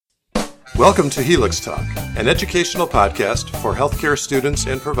Welcome to Helix Talk, an educational podcast for healthcare students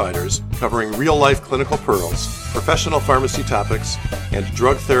and providers covering real-life clinical pearls, professional pharmacy topics, and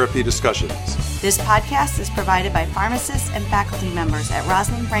drug therapy discussions. This podcast is provided by pharmacists and faculty members at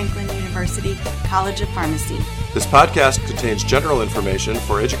Rosalind Franklin University College of Pharmacy. This podcast contains general information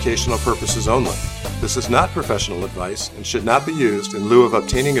for educational purposes only. This is not professional advice and should not be used in lieu of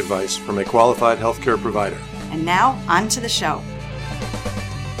obtaining advice from a qualified healthcare provider. And now, on to the show.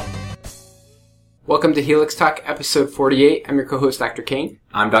 Welcome to Helix Talk, episode 48. I'm your co-host, Dr. Kane.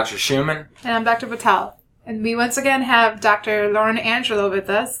 I'm Dr. Schumann. And I'm Dr. Patel. And we once again have Dr. Lauren Angelo with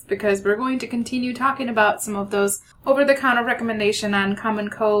us because we're going to continue talking about some of those over-the-counter recommendations on common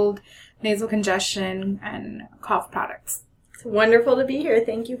cold, nasal congestion, and cough products. It's wonderful to be here.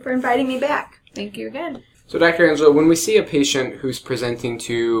 Thank you for inviting me back. Thank you again. So, Dr. Angelo, when we see a patient who's presenting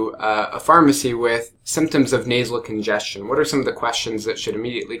to a pharmacy with symptoms of nasal congestion, what are some of the questions that should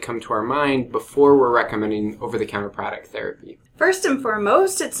immediately come to our mind before we're recommending over-the-counter product therapy? First and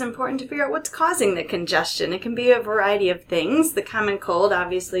foremost, it's important to figure out what's causing the congestion. It can be a variety of things. The common cold,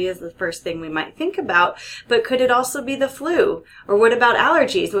 obviously, is the first thing we might think about, but could it also be the flu? Or what about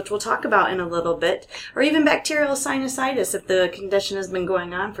allergies, which we'll talk about in a little bit? Or even bacterial sinusitis if the condition has been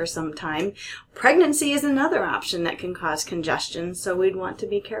going on for some time. Pregnancy is another option that can cause congestion, so we'd want to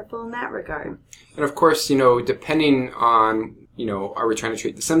be careful in that regard. And of course, depending on, are we trying to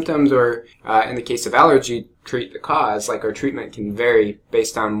treat the symptoms or, in the case of allergy, treat the cause, like our treatment can vary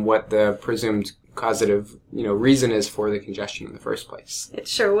based on what the presumed causative, reason is for the congestion in the first place. It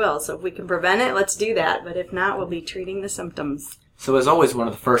sure will. So if we can prevent it, let's do that. But if not, we'll be treating the symptoms. So as always, one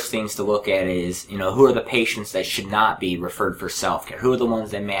of the first things to look at is, who are the patients that should not be referred for self-care? Who are the ones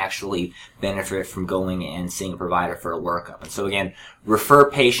that may actually benefit from going and seeing a provider for a workup? And so again,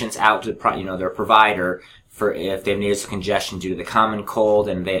 refer patients out to, their provider for if they have nasal congestion due to the common cold,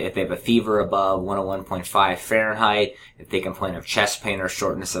 and if they have a fever above 101.5 Fahrenheit, if they complain of chest pain or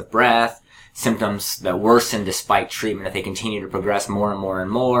shortness of breath, symptoms that worsen despite treatment, if they continue to progress more and more and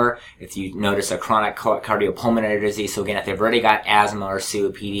more, if you notice a chronic cardiopulmonary disease, so again, if they've already got asthma or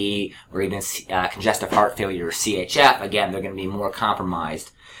COPD or even congestive heart failure or CHF, again, they're going to be more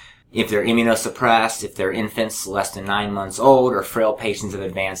compromised. If they're immunosuppressed, if they're infants less than 9 months old, or frail patients of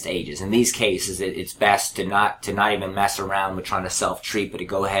advanced ages. In these cases, it's best to not even mess around with trying to self-treat, but to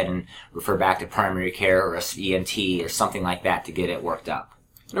go ahead and refer back to primary care or a ENT or something like that to get it worked up.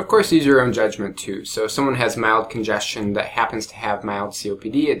 And of course, use your own judgment too. So if someone has mild congestion that happens to have mild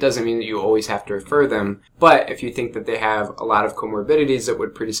COPD, it doesn't mean that you always have to refer them. But if you think that they have a lot of comorbidities that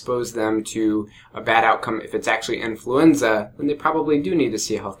would predispose them to a bad outcome if it's actually influenza, then they probably do need to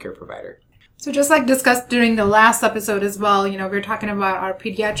see a healthcare provider. So just like discussed during the last episode as well, we're talking about our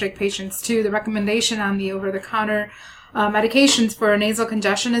pediatric patients too. The recommendation on the over-the-counter medications for nasal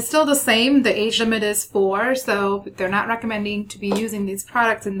congestion is still the same. The age limit is 4, so they're not recommending to be using these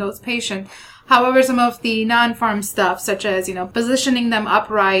products in those patients. However, some of the non-pharm stuff, such as, positioning them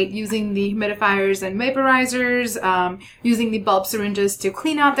upright, using the humidifiers and vaporizers, using the bulb syringes to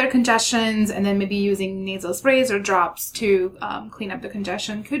clean out their congestions, and then maybe using nasal sprays or drops to clean up the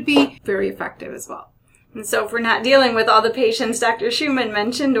congestion could be very effective as well. And so if we're not dealing with all the patients Dr. Schumann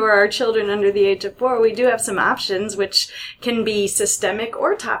mentioned or our children under the age of 4, we do have some options which can be systemic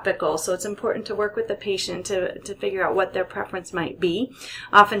or topical. So it's important to work with the patient to figure out what their preference might be.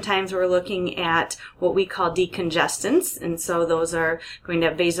 Oftentimes we're looking at what we call decongestants. And so those are going to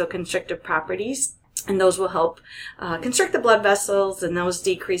have vasoconstrictive properties. And those will help constrict the blood vessels, and those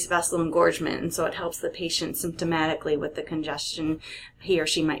decrease vessel engorgement. And so it helps the patient symptomatically with the congestion he or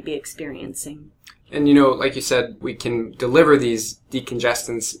she might be experiencing. And like you said, we can deliver these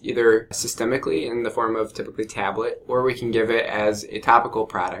decongestants either systemically in the form of typically tablet, or we can give it as a topical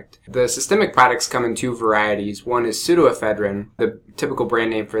product. The systemic products come in 2 varieties. One is pseudoephedrine. The typical brand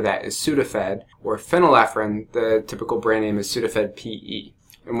name for that is Sudafed, or phenylephrine. The typical brand name is Sudafed PE.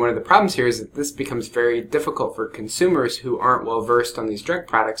 And one of the problems here is that this becomes very difficult for consumers who aren't well versed on these drug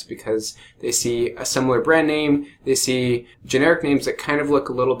products because they see a similar brand name, they see generic names that kind of look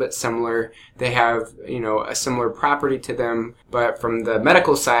a little bit similar, they have, a similar property to them, but from the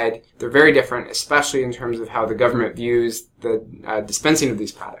medical side, they're very different, especially in terms of how the government views the dispensing of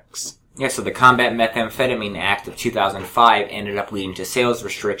these products. Yeah, so the Combat Methamphetamine Act of 2005 ended up leading to sales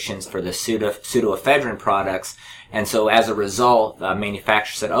restrictions for the pseudoephedrine products, And so as a result, the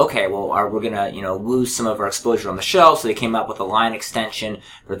manufacturer said, okay, well, we're going to, lose some of our exposure on the shelf. So they came up with a line extension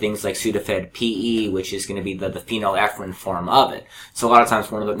for things like Sudafed PE, which is going to be the phenylephrine form of it. So a lot of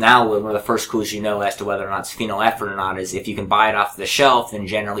times one of the first clues as to whether or not it's phenylephrine or not is if you can buy it off the shelf, then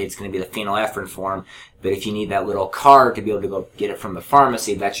generally it's going to be the phenylephrine form. But if you need that little card to be able to go get it from the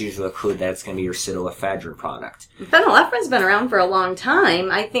pharmacy, that's usually a clue that it's going to be your pseudoephedrine product. Phenylephrine's been around for a long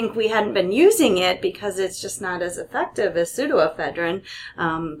time. I think we hadn't been using it because it's just not as effective as pseudoephedrine,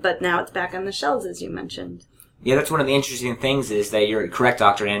 but now it's back on the shelves, as you mentioned. Yeah, that's one of the interesting things is that you're correct,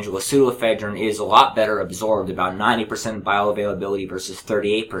 Dr. Angela. Pseudoephedrine is a lot better absorbed, about 90% bioavailability versus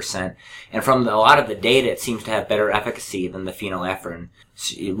 38%. And from a lot of the data, it seems to have better efficacy than the phenylephrine.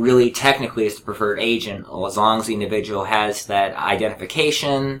 It really technically is the preferred agent as long as the individual has that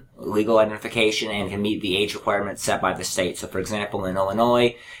identification, legal identification, and can meet the age requirements set by the state. So, for example, in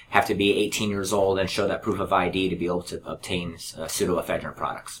Illinois, have to be 18 years old and show that proof of ID to be able to obtain pseudoephedrine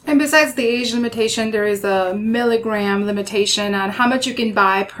products. And besides the age limitation, there is a milligram limitation on how much you can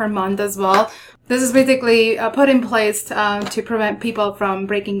buy per month as well. This is basically put in place to prevent people from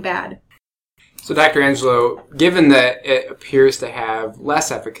breaking bad. So, Dr. Angelo, given that it appears to have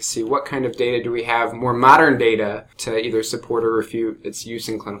less efficacy, what kind of data do we have, more modern data, to either support or refute its use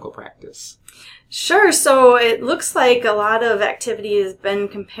in clinical practice? Sure. So it looks like a lot of activity has been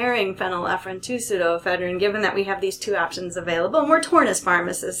comparing phenylephrine to pseudoephedrine, given that we have these two options available. And we're torn as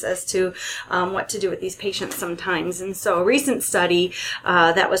pharmacists as to what to do with these patients sometimes. And so a recent study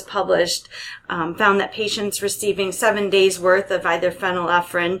that was published found that patients receiving 7 days worth of either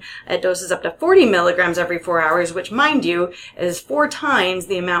phenylephrine at doses up to 40 milligrams every 4 hours, which, mind you, is 4 times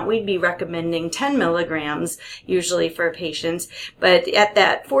the amount we'd be recommending, 10 milligrams usually for patients. But at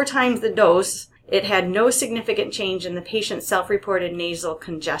that 4 times the dose, it had no significant change in the patient's self-reported nasal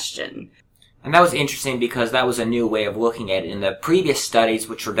congestion. And that was interesting because that was a new way of looking at it. In the previous studies,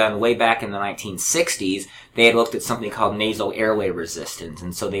 which were done way back in the 1960s, they had looked at something called nasal airway resistance.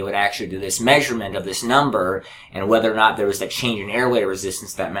 And so they would actually do this measurement of this number and whether or not there was that change in airway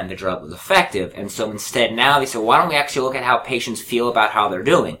resistance that meant the drug was effective. And so instead now they said, why don't we actually look at how patients feel about how they're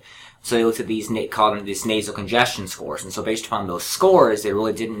doing? So they looked at these nasal congestion scores. And so based upon those scores, they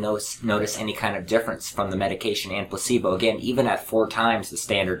really didn't notice any kind of difference from the medication and placebo. Again, even at 4 times the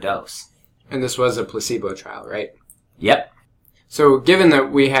standard dose. And this was a placebo trial, right? Yep. So given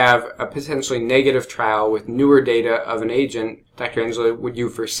that we have a potentially negative trial with newer data of an agent, Dr. Angela, would you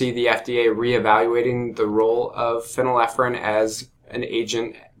foresee the FDA reevaluating the role of phenylephrine as an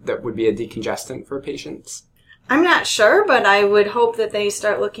agent that would be a decongestant for patients? I'm not sure, but I would hope that they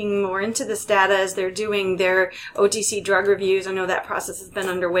start looking more into this data as they're doing their OTC drug reviews. I know that process has been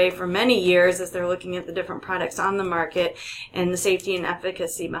underway for many years as they're looking at the different products on the market and the safety and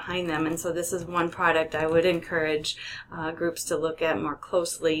efficacy behind them. And so this is one product I would encourage groups to look at more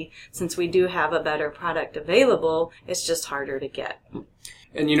closely. Since we do have a better product available, it's just harder to get.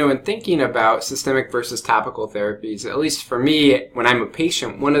 And, in thinking about systemic versus topical therapies, at least for me, when I'm a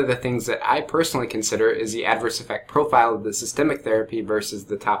patient, one of the things that I personally consider is the adverse effect profile of the systemic therapy versus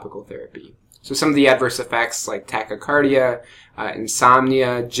the topical therapy. So some of the adverse effects like tachycardia,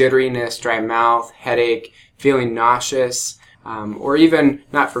 insomnia, jitteriness, dry mouth, headache, feeling nauseous, or even,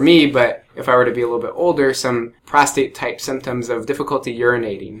 not for me, but if I were to be a little bit older, some prostate-type symptoms of difficulty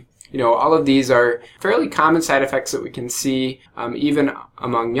urinating. All of these are fairly common side effects that we can see even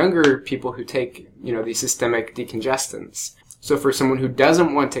among younger people who take, these systemic decongestants. So for someone who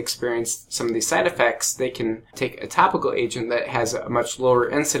doesn't want to experience some of these side effects, they can take a topical agent that has a much lower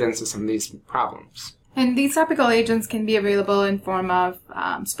incidence of some of these problems. And these topical agents can be available in form of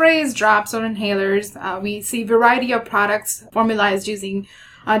sprays, drops, or inhalers. We see a variety of products formulated using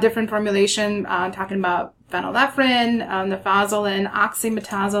different formulation, talking about phenylephrine, nafazolin,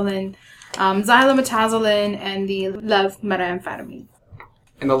 oxymetazoline, xylometazoline, and the levetiramphetamine.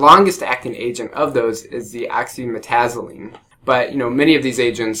 And the longest acting agent of those is the oxymetazoline. But, many of these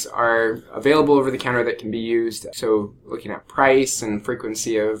agents are available over the counter that can be used. So looking at price and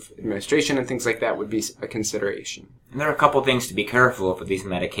frequency of administration and things like that would be a consideration. And there are a couple of things to be careful of with these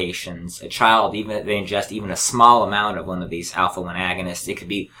medications. A child, even if they ingest even a small amount of one of these alpha-1 agonists, it could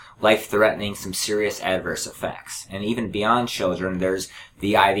be life-threatening, some serious adverse effects. And even beyond children, there's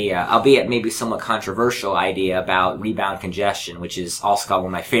the idea, albeit maybe somewhat controversial idea, about rebound congestion, which is also called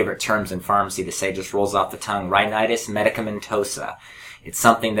one of my favorite terms in pharmacy to say, just rolls off the tongue, rhinitis medicamentosa. It's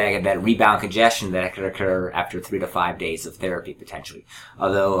something that rebound congestion that could occur after 3 to 5 days of therapy potentially.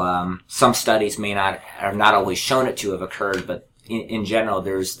 Although some studies are not always shown it to have occurred, but in general,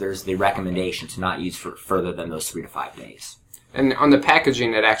 there's the recommendation to not use for further than those 3 to 5 days. And on the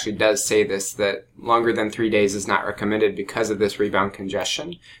packaging, it actually does say this, that longer than 3 days is not recommended because of this rebound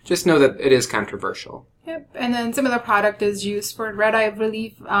congestion. Just know that it is controversial. Yep, and then similar product is used for red eye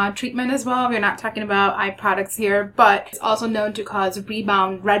relief treatment as well. We're not talking about eye products here, but it's also known to cause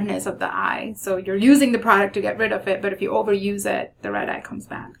rebound redness of the eye. So you're using the product to get rid of it, but if you overuse it, the red eye comes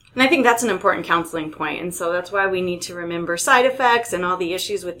back. And I think that's an important counseling point, and so that's why we need to remember side effects and all the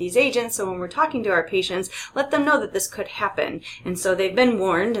issues with these agents. So when we're talking to our patients, let them know that this could happen. And so they've been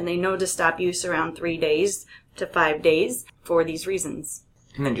warned, and they know to stop use around 3 days to 5 days for these reasons.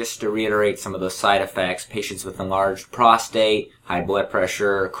 And then just to reiterate some of those side effects, patients with enlarged prostate, high blood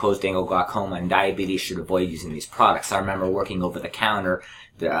pressure, closed-angle glaucoma, and diabetes should avoid using these products. I remember working over the counter,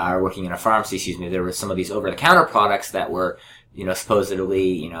 working in a pharmacy, there were some of these over-the-counter products that were,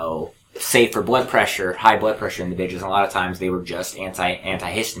 supposedly, safe for blood pressure, high blood pressure individuals, and a lot of times they were just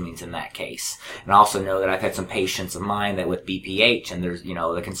antihistamines in that case. And I also know that I've had some patients of mine that with BPH, and there's,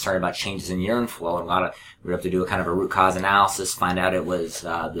 the concern about changes in urine flow, and we have to do a kind of a root cause analysis, find out it was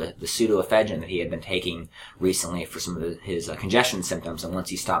the pseudoephedrine that he had been taking recently for some of his congestion symptoms, and once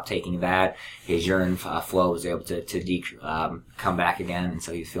he stopped taking that, his urine flow was able to come back again, and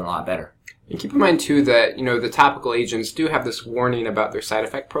so he's feeling a lot better. And keep in mind, too, that, the topical agents do have this warning about their side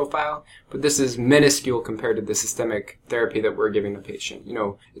effect profile, but this is minuscule compared to the systemic therapy that we're giving the patient.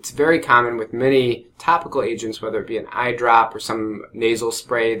 It's very common with many topical agents, whether it be an eye drop or some nasal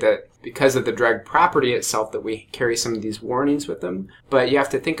spray, that because of the drug property itself that we carry some of these warnings with them. But you have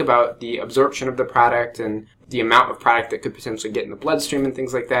to think about the absorption of the product and the amount of product that could potentially get in the bloodstream and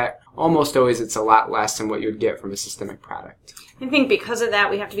things like that. Almost always it's a lot less than what you would get from a systemic product. I think because of that,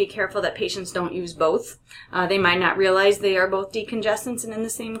 we have to be careful that patients don't use both. They might not realize they are both decongestants and in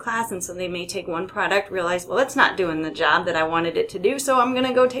the same class, and so they may take one product, realize, well, it's not doing the job that I wanted it to do, so I'm going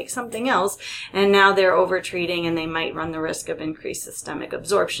to go take something else. And now they're over-treating, and they might run the risk of increased systemic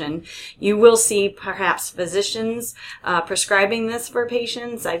absorption. You will see perhaps physicians prescribing this for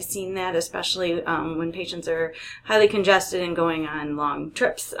patients. I've seen that, especially when patients are highly congested and going on long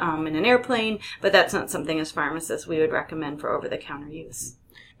trips in an airplane, but that's not something as pharmacists we would recommend for over-the-counter use.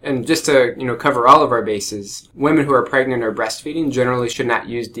 And just to, cover all of our bases, women who are pregnant or breastfeeding generally should not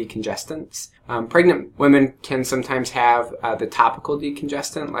use decongestants. Pregnant women can sometimes have the topical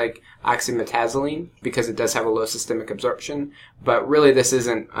decongestant like oxymetazoline because it does have a low systemic absorption, but really this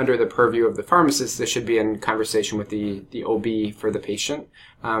isn't under the purview of the pharmacist. This should be in conversation with the OB for the patient.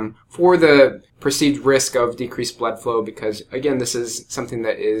 For the perceived risk of decreased blood flow, because again, this is something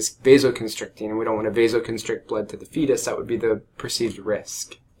that is vasoconstricting, and we don't want to vasoconstrict blood to the fetus. That would be the perceived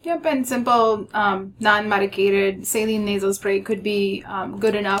risk. Yep, and simple non-medicated saline nasal spray could be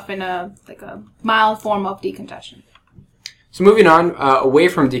good enough in a mild form of decongestion. So moving on, away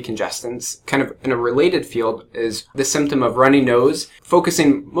from decongestants, kind of in a related field is the symptom of runny nose,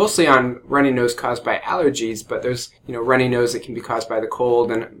 focusing mostly on runny nose caused by allergies, but there's, runny nose that can be caused by the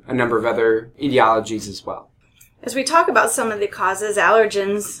cold and a number of other etiologies as well. As we talk about some of the causes,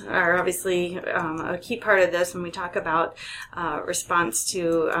 allergens are obviously a key part of this when we talk about response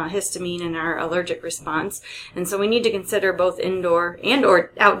to histamine and our allergic response. And so we need to consider both indoor and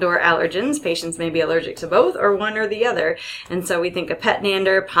or outdoor allergens. Patients may be allergic to both or one or the other. And so we think of pet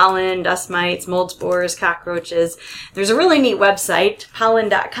dander, pollen, dust mites, mold spores, cockroaches. There's a really neat website,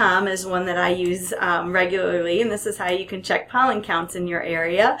 pollen.com is one that I use regularly. And this is how you can check pollen counts in your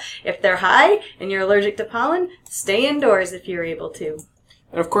area. If they're high and you're allergic to pollen, stay indoors if you're able to.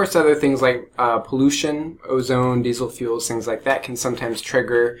 And of course, other things like pollution, ozone, diesel fuels, things like that can sometimes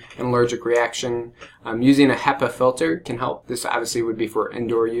trigger an allergic reaction. Using a HEPA filter can help. This obviously would be for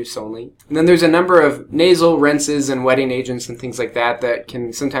indoor use only. And then there's a number of nasal rinses and wetting agents and things like that that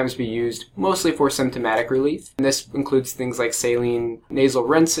can sometimes be used mostly for symptomatic relief. And this includes things like saline nasal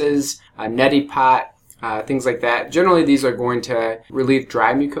rinses, neti pot, things like that. Generally, these are going to relieve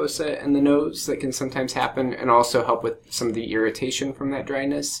dry mucosa in the nose that can sometimes happen and also help with some of the irritation from that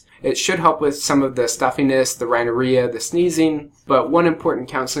dryness. It should help with some of the stuffiness, the rhinorrhea, the sneezing. But one important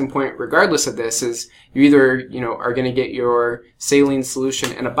counseling point, regardless of this, is you either, are going to get your saline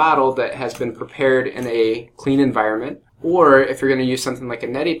solution in a bottle that has been prepared in a clean environment, or if you're going to use something like a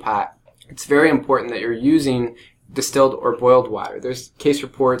neti pot, it's very important that you're using distilled or boiled water. There's case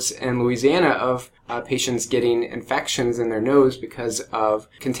reports in Louisiana of patients getting infections in their nose because of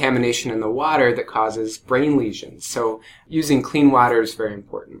contamination in the water that causes brain lesions. So using clean water is very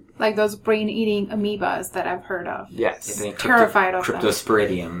important. Like those brain-eating amoebas that I've heard of. Yes. Terrified of them.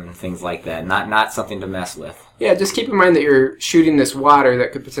 Cryptosporidium and things like that. Not something to mess with. Yeah, just keep in mind that you're shooting this water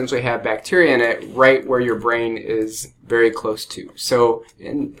that could potentially have bacteria in it right where your brain is very close to. So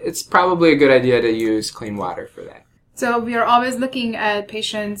it's probably a good idea to use clean water for that. So we are always looking at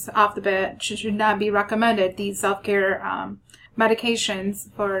patients off the bat should not be recommended these self-care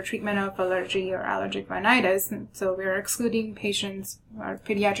medications for treatment of allergy or allergic rhinitis. So we're excluding patients, or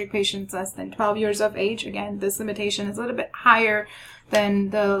pediatric patients less than 12 years of age. Again, this limitation is a little bit higher than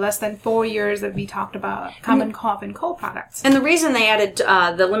the less than 4 years that we talked about common cough and cold products. And the reason they added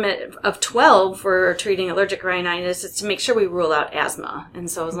the limit of 12 for treating allergic rhinitis is to make sure we rule out asthma.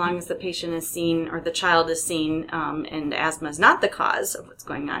 And so as long as the patient is seen or the child is seen and asthma is not the cause of what's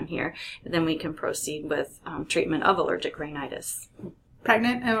going on here, then we can proceed with treatment of allergic rhinitis.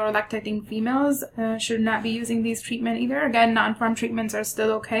 Pregnant or lactating females should not be using these treatments either. Again, non-form treatments are still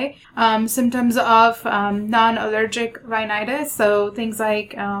okay. Symptoms of non-allergic rhinitis, so things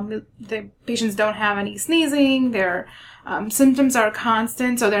like the patients don't have any sneezing, their symptoms are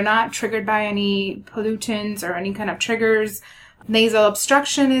constant, so they're not triggered by any pollutants or any kind of triggers. Nasal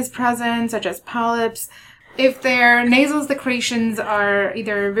obstruction is present, such as polyps. If their nasal secretions are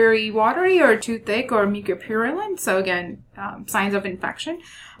either very watery or too thick or mucopurulent, so again, signs of infection.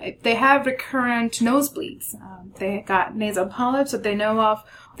 If they have recurrent nosebleeds, they got nasal polyps that they know of,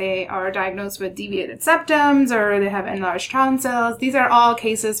 they are diagnosed with deviated septums or they have enlarged tonsils. These are all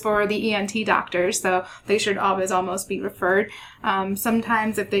cases for the ENT doctors, so they should always almost be referred.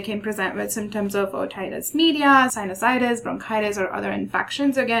 Sometimes if they can present with symptoms of otitis media, sinusitis, bronchitis, or other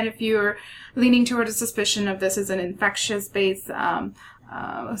infections, again, if you're leaning toward a suspicion of this as an infectious-based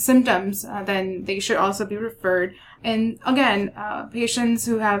symptoms, then they should also be referred. And again, patients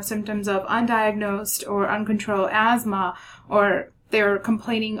who have symptoms of undiagnosed or uncontrolled asthma, or they're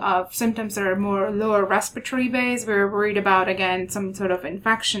complaining of symptoms that are more lower respiratory based, we're worried about, again, some sort of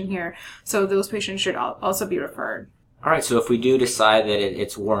infection here. So those patients should also be referred. All right, so if we do decide that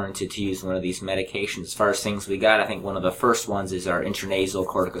it's warranted to use one of these medications, as far as things we got, I think one of the first ones is our intranasal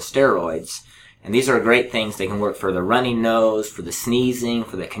corticosteroids. And these are great things. They can work for the runny nose, for the sneezing,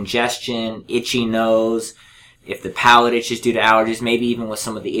 for the congestion, itchy nose, if the palate itches due to allergies, maybe even with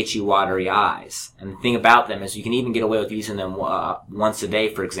some of the itchy, watery eyes. And the thing about them is you can even get away with using them once a day,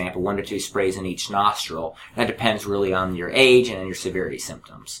 for example, 1 to 2 sprays in each nostril. That depends really on your age and your severity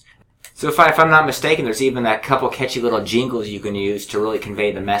symptoms. So if I'm not mistaken, there's even a couple catchy little jingles you can use to really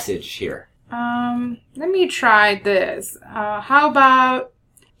convey the message here. Let me try this. How about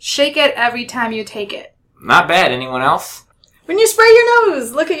shake it every time you take it? Not bad. Anyone else? When you spray your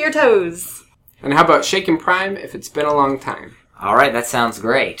nose, look at your toes. And how about shake and prime if it's been a long time? All right, that sounds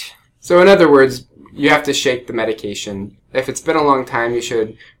great. So in other words, you have to shake the medication. If it's been a long time, you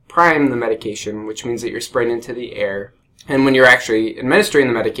should prime the medication, which means that you're spraying into the air. And when you're actually administering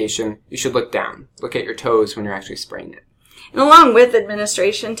the medication, you should look down. Look at your toes when you're actually spraying it. And along with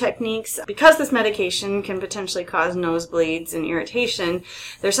administration techniques, because this medication can potentially cause nosebleeds and irritation,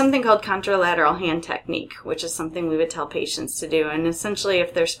 there's something called contralateral hand technique, which is something we would tell patients to do. And essentially,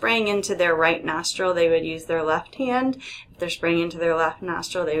 if they're spraying into their right nostril, they would use their left hand. If they're spraying into their left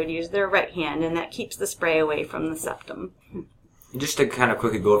nostril, they would use their right hand, and that keeps the spray away from the septum. Just to kind of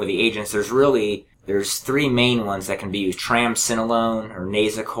quickly go over the agents, there's 3 main ones that can be used: triamcinolone, or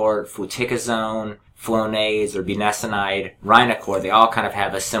Nasacort, fluticasone, Flonase, or budesonide, Rhinocort. They all kind of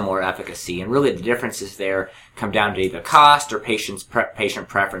have a similar efficacy. And really the differences there come down to either cost or patient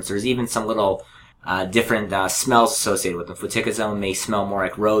preference. There's even some little different smells associated with them. Fluticasone may smell more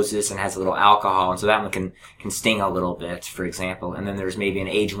like roses and has a little alcohol, and so that one can sting a little bit, for example. And then there's maybe an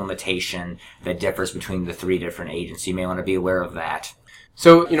age limitation that differs between the 3 different agents. You may want to be aware of that.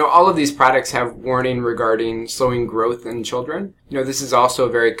 So, all of these products have warning regarding slowing growth in children. This is also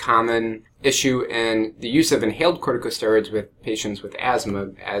a very common issue in the use of inhaled corticosteroids with patients with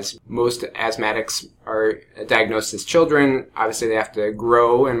asthma, as most asthmatics are diagnosed as children. Obviously, they have to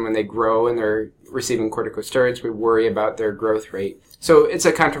grow, and when they grow and they're receiving corticosteroids, we worry about their growth rate. So it's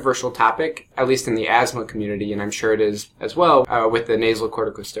a controversial topic, at least in the asthma community, and I'm sure it is as well with the nasal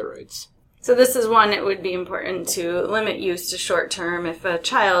corticosteroids. So this is one it would be important to limit use to short term. If a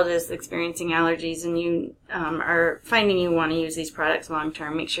child is experiencing allergies and you are finding you want to use these products long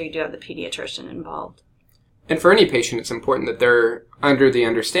term, make sure you do have the pediatrician involved. And for any patient, it's important that they're under the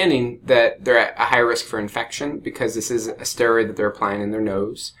understanding that they're at a high risk for infection because this is a steroid that they're applying in their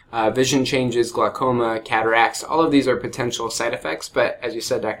nose. Vision changes, glaucoma, cataracts, all of these are potential side effects. But as you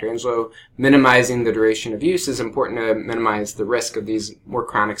said, Dr. Angelo, minimizing the duration of use is important to minimize the risk of these more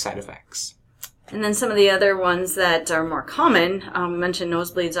chronic side effects. And then some of the other ones that are more common, we mentioned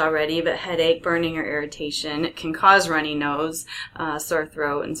nosebleeds already, but headache, burning, or irritation. It can cause runny nose, sore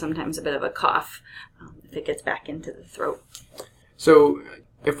throat, and sometimes a bit of a cough if it gets back into the throat. So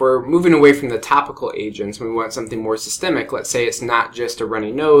if we're moving away from the topical agents and we want something more systemic, let's say it's not just a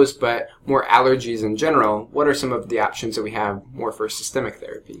runny nose, but more allergies in general, what are some of the options that we have more for systemic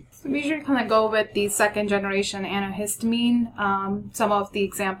therapy? So we usually kind of go with the second generation antihistamine. Some of the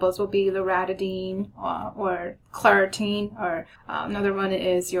examples will be loratadine or claritine, or another one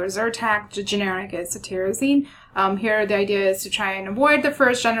is your Zyrtec. The generic is cetirizine. Here the idea is to try and avoid the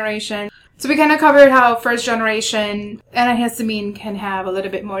first generation. So we kind of covered how first generation antihistamine can have a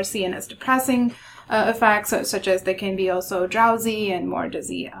little bit more CNS depressing effects, such as they can be also drowsy and more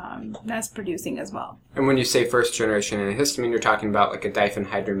dizziness producing as well. And when you say first generation antihistamine, you're talking about like a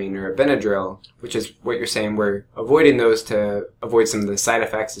diphenhydramine or a Benadryl, which is what you're saying, we're avoiding those to avoid some of the side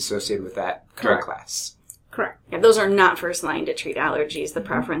effects associated with that drug class. Correct. Yeah, those are not first line to treat allergies. The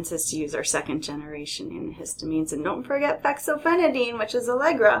preference is to use our second generation antihistamines. And don't forget fexofenadine, which is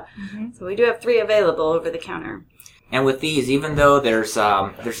Allegra. So we do have 3 available over the counter. And with these, even though there's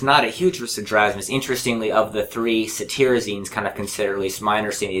not a huge risk of drowsiness, interestingly, of the 3, cetirizine is kind of considered, at least my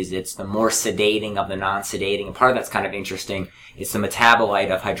understanding is it's the more sedating of the non-sedating. And part of that's kind of interesting. It's the metabolite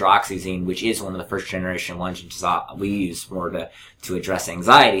of hydroxyzine, which is one of the first generation ones, which is, we use more to address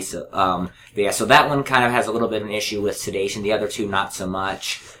anxiety. So, so that one kind of has a little bit of an issue with sedation. The other 2, not so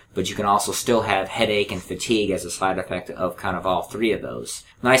much. But you can also still have headache and fatigue as a side effect of kind of all 3 of those.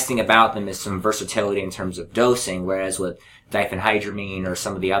 Nice thing about them is some versatility in terms of dosing, whereas with diphenhydramine or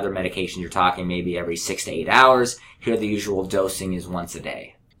some of the other medications you're talking maybe every 6 to 8 hours, here the usual dosing is once a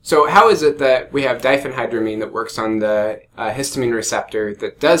day. So how is it that we have diphenhydramine that works on the histamine receptor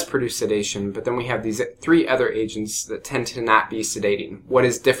that does produce sedation, but then we have these 3 other agents that tend to not be sedating? What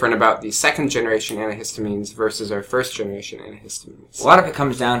is different about these second generation antihistamines versus our first generation antihistamines? A lot of it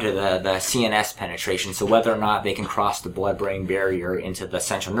comes down to the CNS penetration, so whether or not they can cross the blood-brain barrier into the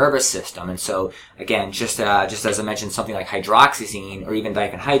central nervous system. And so, again, just as I mentioned, something like hydroxyzine or even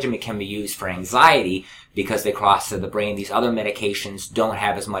diphenhydramine can be used for anxiety, because they cross to the brain. These other medications don't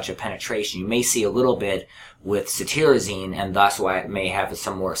have as much of penetration. You may see a little bit with cetirizine, and thus why it may have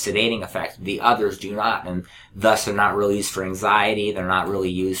some more sedating effect. The others do not, and thus they're not really used for anxiety. They're not really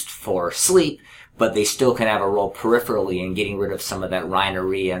used for sleep, but they still can have a role peripherally in getting rid of some of that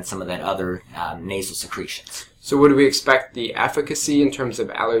rhinorrhea and some of that other nasal secretions. So would we expect the efficacy in terms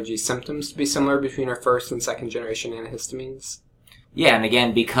of allergy symptoms to be similar between our first and second generation antihistamines? Yeah, and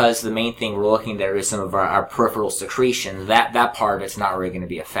again, because the main thing we're looking there is some of our peripheral secretion, that part of it's not really going to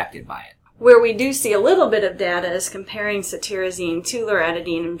be affected by it. Where we do see a little bit of data is comparing cetirizine to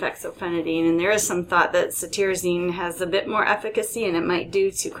loratadine and fexofenadine, and there is some thought that cetirizine has a bit more efficacy, and it might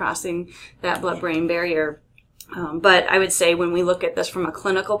due to crossing that blood-brain barrier. But I would say when we look at this from a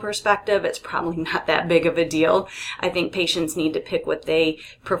clinical perspective, it's probably not that big of a deal. I think patients need to pick what they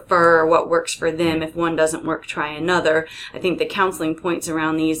prefer, what works for them. If one doesn't work, try another. I think the counseling points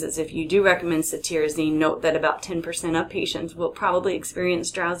around these is if you do recommend cetirizine, note that about 10% of patients will probably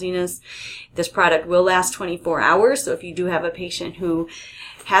experience drowsiness. This product will last 24 hours, so if you do have a patient who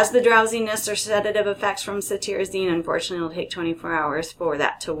has the drowsiness or sedative effects from cetirizine, unfortunately it'll take 24 hours for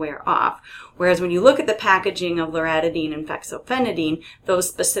that to wear off. Whereas when you look at the packaging of loratadine and fexofenadine, those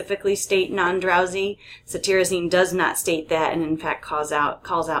specifically state non-drowsy. Cetirizine does not state that, and in fact calls out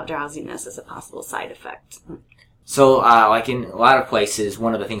drowsiness as a possible side effect. So, like in a lot of places,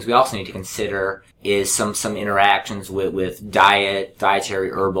 one of the things we also need to consider is some interactions with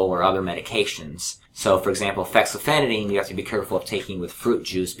dietary, herbal, or other medications. So, for example, fexofenadine, you have to be careful of taking with fruit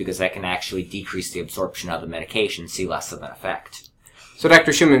juice because that can actually decrease the absorption of the medication, see less of an effect. So,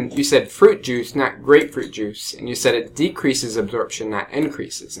 Dr. Schumann, you said fruit juice, not grapefruit juice, and you said it decreases absorption, not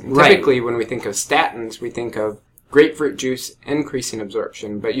increases. And typically, when we think of statins, we think of grapefruit juice increasing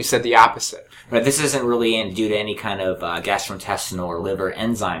absorption, but you said the opposite. Right, this isn't really due to any kind of gastrointestinal or liver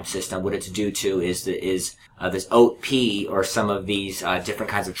enzyme system. What it's due to is this oat pea or some of these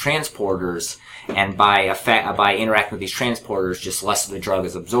different kinds of transporters, and by interacting with these transporters, just less of the drug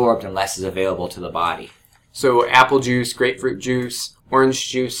is absorbed and less is available to the body. So apple juice, grapefruit juice, orange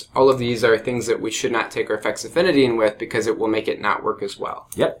juice, all of these are things that we should not take our fexofenadine with because it will make it not work as well.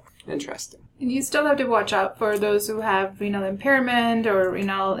 Yep. Interesting. And you still have to watch out for those who have renal impairment or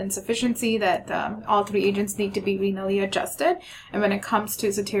renal insufficiency, that all three agents need to be renally adjusted. And when it comes to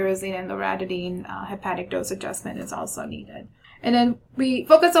cetirizine and loratadine, hepatic dose adjustment is also needed. And then we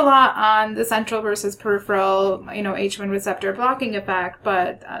focus a lot on the central versus peripheral, H1 receptor blocking effect,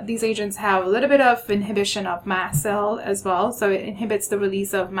 but these agents have a little bit of inhibition of mast cell as well. So it inhibits the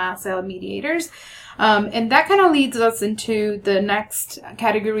release of mast cell mediators. And that kind of leads us into the next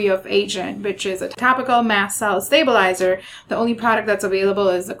category of agent, which is a topical mast cell stabilizer. The only product that's available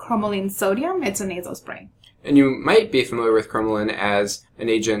is the cromolyn sodium. It's a nasal spray. And you might be familiar with cromolyn as an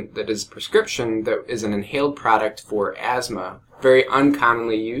agent that is prescription, that is an inhaled product for asthma. Very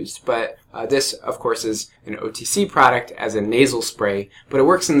uncommonly used, but this, of course, is an OTC product as a nasal spray, but it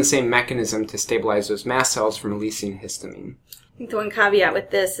works in the same mechanism to stabilize those mast cells from releasing histamine. I think the one caveat with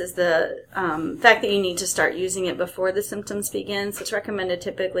this is the fact that you need to start using it before the symptoms begin. So it's recommended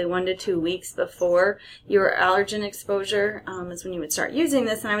typically 1 to 2 weeks before your allergen exposure is when you would start using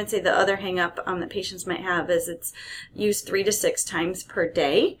this. And I would say the other hang up that patients might have is it's used 3 to 6 times per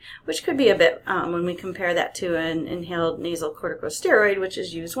day, which could be a bit when we compare that to an inhaled nasal corticosteroid, which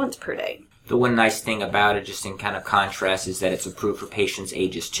is used once per day. The one nice thing about it, just in kind of contrast, is that it's approved for patients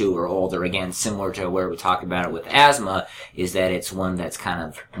ages 2 or older. Again, similar to where we talked about it with asthma, is that it's one that's kind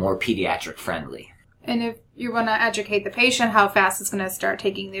of more pediatric friendly. And if you want to educate the patient how fast it's going to start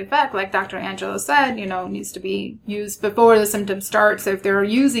taking the effect, like Dr. Angelo said, it needs to be used before the symptoms start. So if they're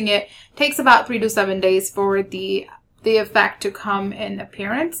using it, it takes about 3 to 7 days for the effect to come in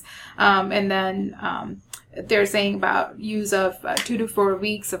appearance. And then they're saying about use of 2 to 4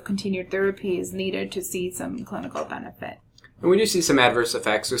 weeks of continued therapy is needed to see some clinical benefit. And we do see some adverse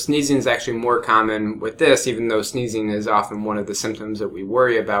effects. So sneezing is actually more common with this, even though sneezing is often one of the symptoms that we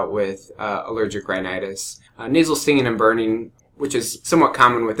worry about with allergic rhinitis. Nasal stinging and burning, which is somewhat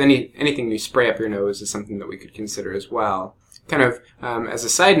common with anything you spray up your nose, is something that we could consider as well. Kind of as a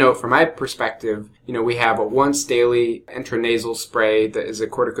side note, from my perspective, we have a once daily intranasal spray that is a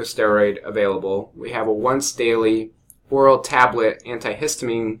corticosteroid available. We have a once daily oral tablet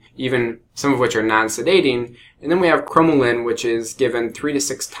antihistamine, even some of which are non-sedating. And then we have cromolyn, which is given 3 to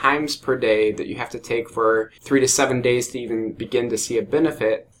 6 times per day that you have to take for 3 to 7 days to even begin to see a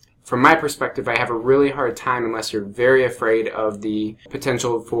benefit. From my perspective, I have a really hard time unless you're very afraid of the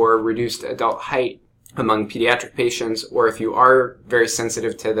potential for reduced adult height among pediatric patients, or if you are very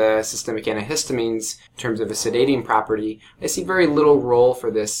sensitive to the systemic antihistamines in terms of a sedating property. I see very little role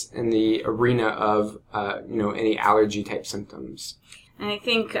for this in the arena of any allergy type symptoms. And I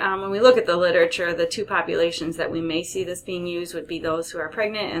think when we look at the literature, the two populations that we may see this being used would be those who are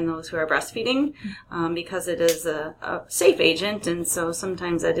pregnant and those who are breastfeeding, because it is a safe agent, and so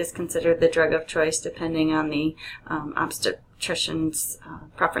sometimes that is considered the drug of choice depending on the obstetrician's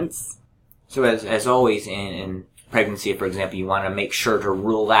preference. So as always in pregnancy, for example, you want to make sure to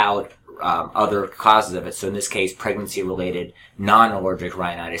rule out other causes of it. So in this case, pregnancy-related non-allergic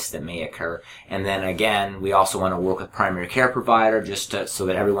rhinitis that may occur. And then again, we also want to work with primary care provider so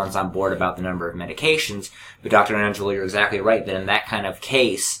that everyone's on board about the number of medications. But Dr. Angelo, you're exactly right that in that kind of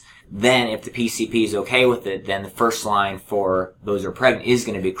case, then if the PCP is okay with it, then the first line for those who are pregnant is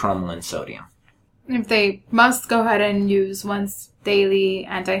going to be cromolyn sodium. If they must go ahead and use once daily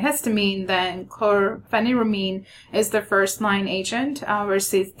antihistamine, then chlorpheniramine is the first line agent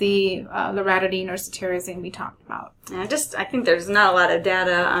versus the loratadine or cetirizine we talked about. I think there's not a lot of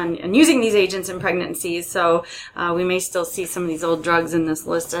data on using these agents in pregnancies, so we may still see some of these old drugs in this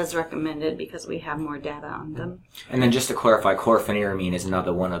list as recommended because we have more data on them. And then just to clarify, chlorpheniramine is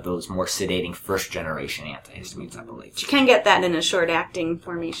another one of those more sedating first-generation antihistamines, I believe. You can get that in a short-acting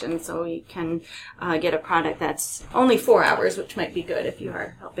formation, so you can get a product that's only 4 hours, which might be good if you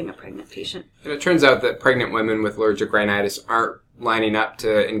are helping a pregnant patient. And it turns out that pregnant women with allergic rhinitis aren't lining up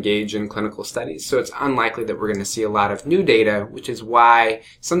to engage in clinical studies. So it's unlikely that we're going to see a lot of new data, which is why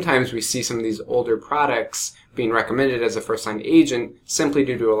sometimes we see some of these older products being recommended as a first-line agent simply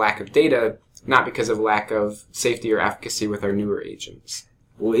due to a lack of data, not because of lack of safety or efficacy with our newer agents.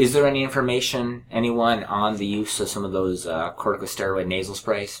 Well, is there any information, anyone, on the use of some of those corticosteroid nasal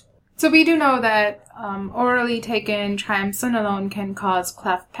sprays? So we do know that orally taken triamcinolone can cause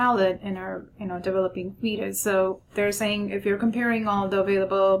cleft palate in our developing fetus. So they're saying if you're comparing all the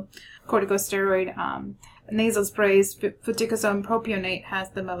available corticosteroid nasal sprays, fluticasone propionate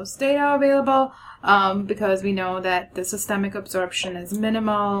has the most data available because we know that the systemic absorption is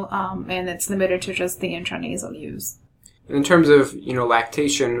minimal and it's limited to just the intranasal use. In terms of,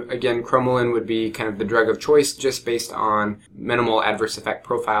 lactation, again, cromolyn would be kind of the drug of choice just based on minimal adverse effect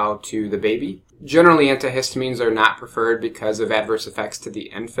profile to the baby. Generally, antihistamines are not preferred because of adverse effects to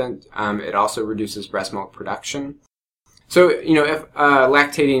the infant. It also reduces breast milk production. So, if a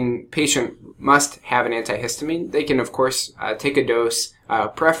lactating patient must have an antihistamine, they can, of course, take a dose,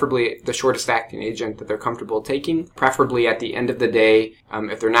 preferably the shortest acting agent that they're comfortable taking, preferably at the end of the day.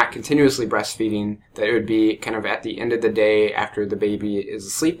 If they're not continuously breastfeeding, that it would be kind of at the end of the day after the baby is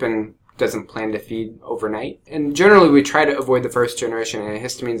asleep and doesn't plan to feed overnight. And generally, we try to avoid the first generation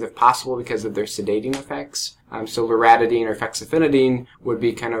antihistamines if possible because of their sedating effects. So loratadine or fexofenadine would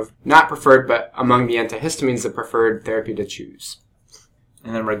be kind of not preferred, but among the antihistamines, the preferred therapy to choose.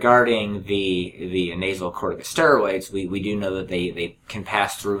 And then regarding the nasal corticosteroids, we do know that they can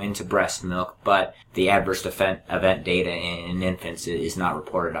pass through into breast milk, but the adverse event data in infants is not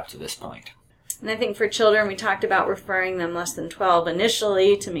reported up to this point. And I think for children, we talked about referring them less than 12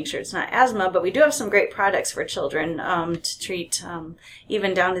 initially to make sure it's not asthma, but we do have some great products for children to treat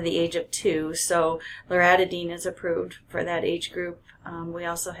even down to the age of 2. So loratadine is approved for that age group. We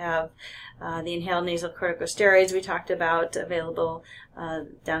also have the inhaled nasal corticosteroids we talked about available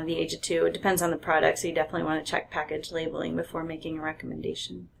down to the age of 2. It depends on the product, so you definitely want to check package labeling before making a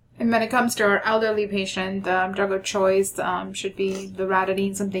recommendation. And when it comes to our elderly patient, drug of choice should be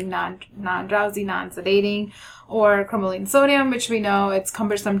loratadine, something non-drowsy, non-sedating, or cromolyn sodium, which we know it's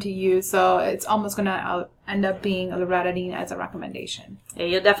cumbersome to use, so it's almost going to end up being loratadine as a recommendation. Yeah,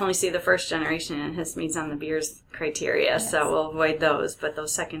 you'll definitely see the first generation antihistamines on the Beers criteria, yes. So we'll avoid those, but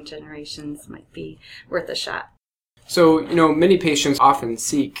those second generations might be worth a shot. So, many patients often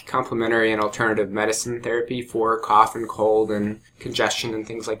seek complementary and alternative medicine therapy for cough and cold and congestion and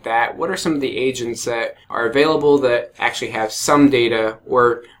things like that. What are some of the agents that are available that actually have some data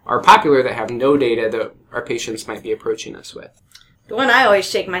or are popular that have no data that our patients might be approaching us with? The one I always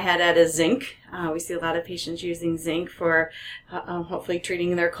shake my head at is zinc. We see a lot of patients using zinc for hopefully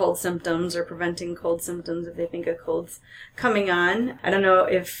treating their cold symptoms or preventing cold symptoms if they think a cold's coming on. I don't know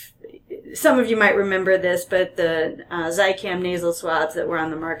if some of you might remember this, but the Zicam nasal swabs that were on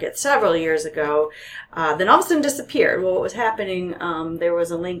the market several years ago then all of a sudden disappeared. Well, what was happening, there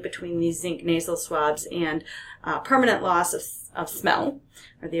was a link between these zinc nasal swabs and permanent loss of smell,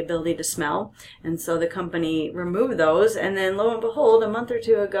 or the ability to smell. And so the company removed those, and then lo and behold, a month or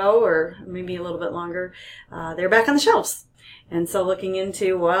 2 ago, or maybe a little bit longer, they're back on the shelves. And so looking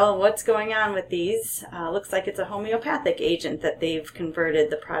into, well, what's going on with these? Looks like it's a homeopathic agent that they've converted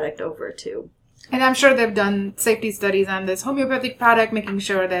the product over to. And I'm sure they've done safety studies on this homeopathic product, making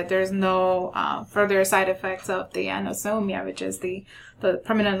sure that there's no further side effects of the anosmia, which is the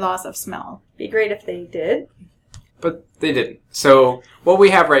permanent loss of smell. Be great if they did. But they didn't. So what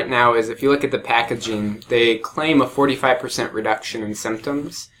we have right now is, if you look at the packaging, they claim a 45% reduction in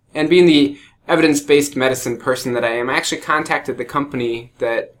symptoms. And being the evidence-based medicine person that I am, I actually contacted the company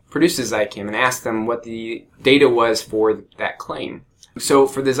that produces Zicam and asked them what the data was for that claim. So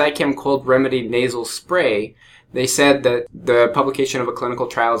for the Zicam Cold Remedy Nasal Spray, they said that the publication of a clinical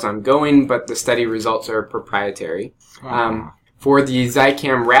trial is ongoing, but the study results are proprietary. For the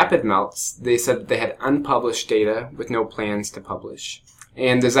Zicam Rapid Melts, they said that they had unpublished data with no plans to publish.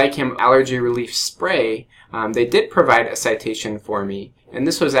 And the Zicam Allergy Relief Spray, they did provide a citation for me. And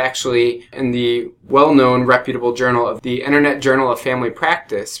this was actually in the well-known, reputable journal of the Internet Journal of Family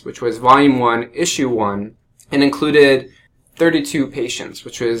Practice, which was Volume 1, Issue 1, and included 32 patients,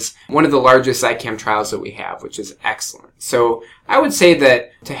 which was one of the largest Zicam trials that we have, which is excellent. So I would say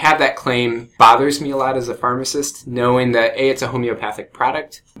that to have that claim bothers me a lot as a pharmacist, knowing that A, it's a homeopathic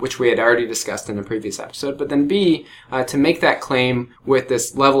product, which we had already discussed in the previous episode, but then B, to make that claim with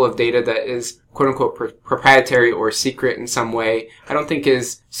this level of data that is quote-unquote proprietary or secret in some way, I don't think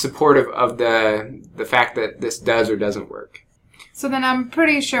is supportive of the fact that this does or doesn't work. So then I'm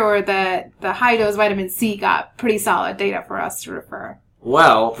pretty sure that the high-dose vitamin C got pretty solid data for us to refer.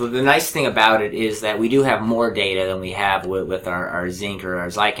 Well, the nice thing about it is that we do have more data than we have with our zinc or our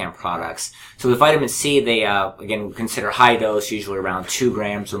Zicam products. So with vitamin C, they, again, consider high dose, usually around 2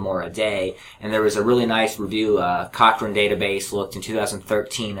 grams or more a day. And there was a really nice review, Cochrane database looked in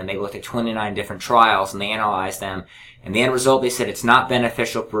 2013, and they looked at 29 different trials, and they analyzed them. And the end result, they said it's not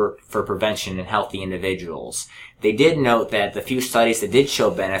beneficial for prevention in healthy individuals. They did note that the few studies that did show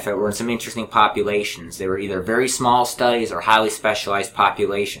benefit were in some interesting populations. They were either very small studies or highly specialized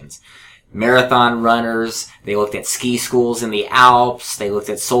populations. Marathon runners, they looked at ski schools in the Alps, they looked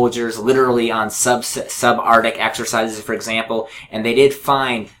at soldiers literally on subarctic exercises, for example, and they did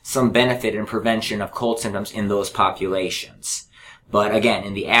find some benefit in prevention of cold symptoms in those populations. But again,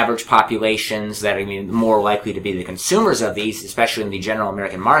 in the average populations that are more likely to be the consumers of these, especially in the general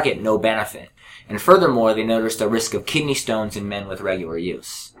American market, no benefit. And furthermore, they noticed a risk of kidney stones in men with regular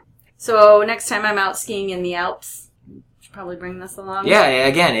use. So next time I'm out skiing in the Alps, should probably bring this along. Yeah,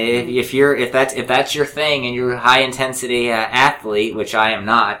 again, if that's your thing and you're a high intensity athlete, which I am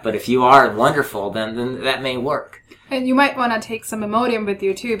not, but if you are, wonderful, then that may work. And you might want to take some Imodium with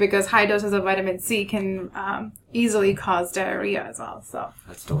you too, because high doses of vitamin C can easily cause diarrhea as well. So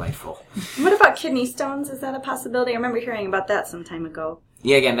that's delightful. What about kidney stones? Is that a possibility? I remember hearing about that some time ago.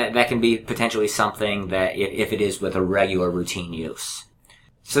 Yeah, again, that can be potentially something that if it is with a regular routine use.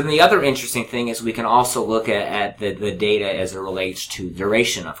 So then the other interesting thing is we can also look at the data as it relates to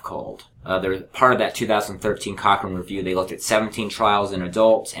duration of cold. Part of that 2013 Cochrane review, they looked at 17 trials in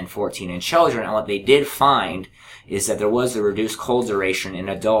adults and 14 in children, and what they did find is that there was a reduced cold duration in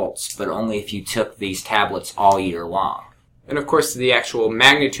adults, but only if you took these tablets all year long. And of course, the actual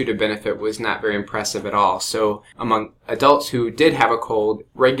magnitude of benefit was not very impressive at all. So among adults who did have a cold,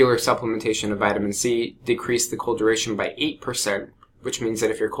 regular supplementation of vitamin C decreased the cold duration by 8%, which means that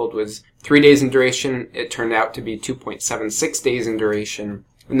if your cold was 3 days in duration, it turned out to be 2.76 days in duration,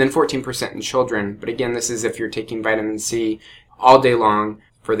 and then 14% in children. But again, this is if you're taking vitamin C all day long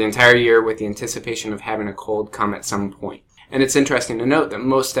for the entire year with the anticipation of having a cold come at some point. And it's interesting to note that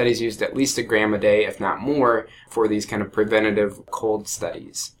most studies used at least a gram a day, if not more, for these kind of preventative cold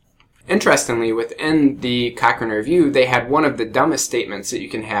studies. Interestingly, within the Cochrane review, they had one of the dumbest statements that you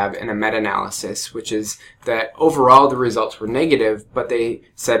can have in a meta-analysis, which is that overall the results were negative, but they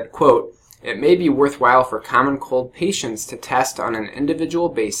said, quote, "It may be worthwhile for common cold patients to test on an individual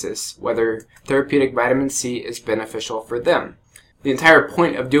basis whether therapeutic vitamin C is beneficial for them. The entire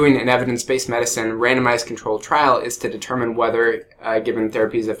point of doing an evidence-based medicine randomized controlled trial is to determine whether a given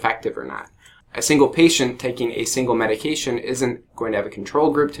therapy is effective or not. A single patient taking a single medication isn't going to have a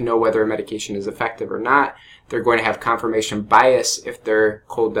control group to know whether a medication is effective or not. They're going to have confirmation bias if their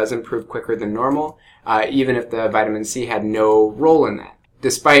cold does improve quicker than normal, even if the vitamin C had no role in that."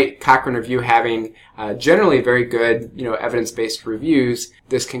 Despite Cochrane Review having generally very good, evidence-based reviews,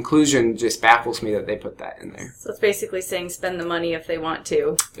 this conclusion just baffles me that they put that in there. So it's basically saying spend the money if they want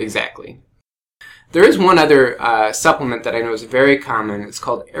to. Exactly. There is one other supplement that I know is very common. It's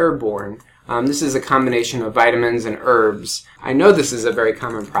called Airborne. This is a combination of vitamins and herbs. I know this is a very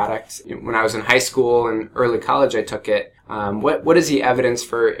common product. When I was in high school and early college, I took it. What is the evidence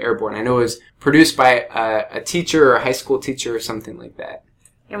for Airborne? I know it was produced by a teacher or a high school teacher or something like that.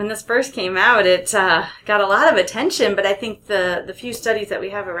 Yeah, when this first came out, it got a lot of attention, but I think the few studies that we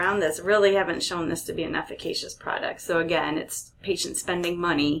have around this really haven't shown this to be an efficacious product. So again, it's patients spending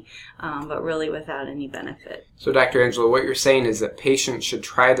money, but really without any benefit. So Dr. Angela, what you're saying is that patients should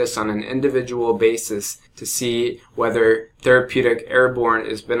try this on an individual basis to see whether therapeutic Airborne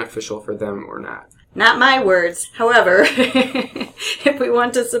is beneficial for them or not. Not my words. However, if we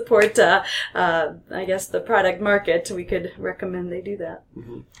want to support, I guess, the product market, we could recommend they do that.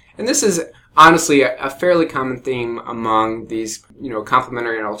 Mm-hmm. And this is honestly a fairly common theme among these,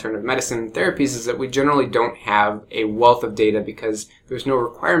 complementary and alternative medicine therapies, is that we generally don't have a wealth of data because there's no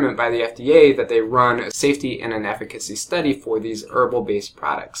requirement by the FDA that they run a safety and an efficacy study for these herbal-based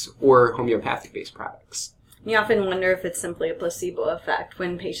products or homeopathic-based products. You often wonder if it's simply a placebo effect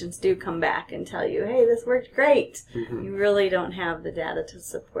when patients do come back and tell you, hey, this worked great. Mm-hmm. You really don't have the data to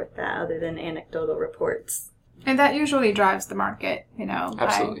support that other than anecdotal reports. And that usually drives the market,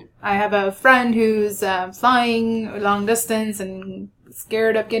 Absolutely. I have a friend who's flying long distance and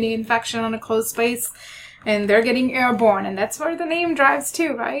scared of getting infection on a closed space, and they're getting Airborne, and that's where the name drives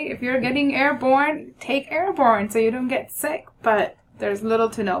too, right? If you're getting Airborne, take Airborne so you don't get sick, but there's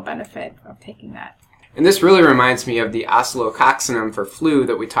little to no benefit of taking that. And this really reminds me of the oscillococcinum for flu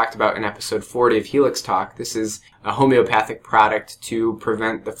that we talked about in episode 40 of Helix Talk. This is a homeopathic product to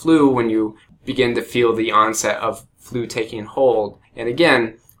prevent the flu when you begin to feel the onset of flu taking hold. And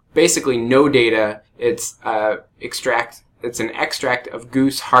again, basically no data. It's an extract of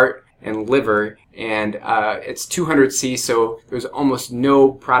goose, heart, and liver, and it's 200C, so there's almost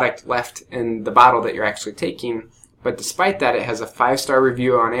no product left in the bottle that you're actually taking. But despite that, it has a 5-star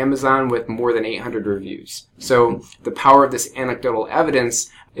review on Amazon with more than 800 reviews. So the power of this anecdotal evidence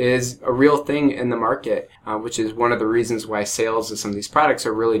is a real thing in the market, which is one of the reasons why sales of some of these products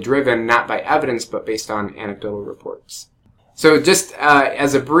are really driven not by evidence, but based on anecdotal reports. So just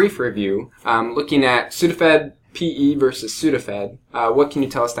as a brief review, looking at Sudafed PE versus Sudafed, what can you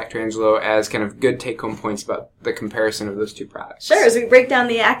tell us, Dr. Angelo, as kind of good take-home points about the comparison of those two products? Sure. As we break down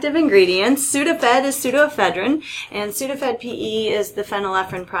the active ingredients, Sudafed is pseudoephedrine, and Sudafed PE is the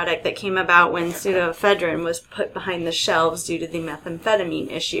phenylephrine product that came about when pseudoephedrine was put behind the shelves due to the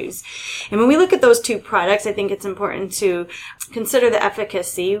methamphetamine issues. And when we look at those two products, I think it's important to consider the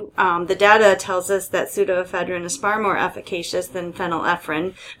efficacy. The data tells us that pseudoephedrine is far more efficacious than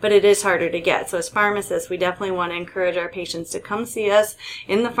phenylephrine, but it is harder to get. So as pharmacists, we definitely want to encourage our patients to come see us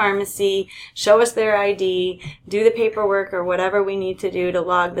in the pharmacy, show us their ID, do the paperwork or whatever we need to do to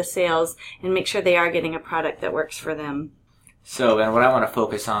log the sales, and make sure they are getting a product that works for them. So, and what I want to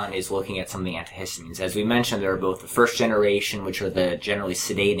focus on is looking at some of the antihistamines. As we mentioned, there are both the first generation, which are the generally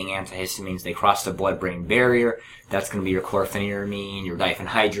sedating antihistamines. They cross the blood-brain barrier. That's going to be your chlorpheniramine, your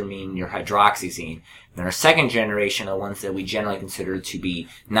diphenhydramine, your hydroxyzine. Then our second generation are ones that we generally consider to be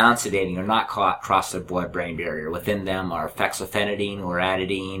non-sedating or not cross the blood-brain barrier. Within them are fexofenadine,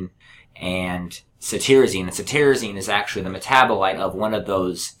 loratadine, and cetirizine. And cetirizine is actually the metabolite of one of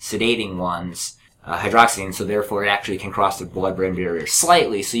those sedating ones, hydroxyzine, so therefore it actually can cross the blood-brain barrier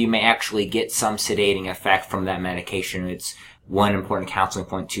slightly, so you may actually get some sedating effect from that medication. It's one important counseling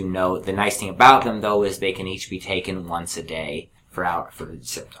point to note. The nice thing about them, though, is they can each be taken once a day for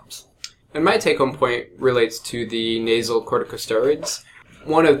symptoms. And my take-home point relates to the nasal corticosteroids.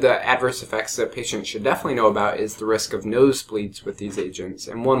 One of the adverse effects that patients should definitely know about is the risk of nosebleeds with these agents.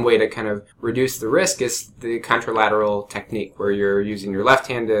 And one way to kind of reduce the risk is the contralateral technique, where you're using your left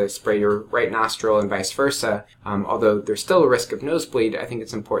hand to spray your right nostril and vice versa. Although there's still a risk of nosebleed, I think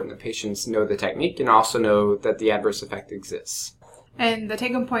it's important that patients know the technique and also know that the adverse effect exists. And the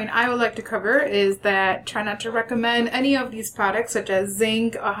take-home point I would like to cover is that try not to recommend any of these products such as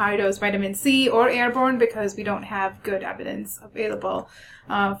zinc, a high-dose vitamin C, or airborne because we don't have good evidence available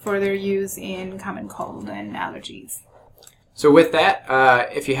for their use in common cold and allergies. So with that,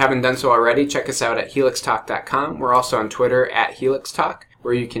 if you haven't done so already, check us out at helixtalk.com. We're also on Twitter at helixtalk,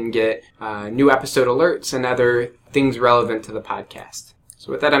 where you can get new episode alerts and other things relevant to the podcast.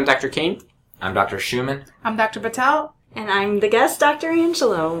 So with that, I'm Dr. Kane. I'm Dr. Schumann. I'm Dr. Patel. And I'm the guest, Dr.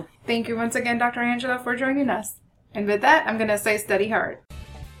 Angelo. Thank you once again, Dr. Angelo, for joining us. And with that, I'm going to say steady hard.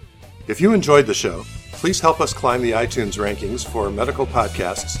 If you enjoyed the show, please help us climb the iTunes rankings for medical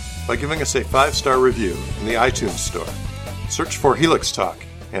podcasts by giving us a 5-star review in the iTunes store. Search for Helix Talk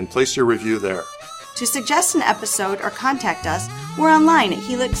and place your review there. To suggest an episode or contact us, we're online at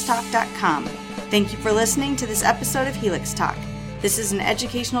helixtalk.com. Thank you for listening to this episode of Helix Talk. This is an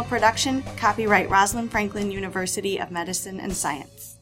educational production, copyright Rosalind Franklin University of Medicine and Science.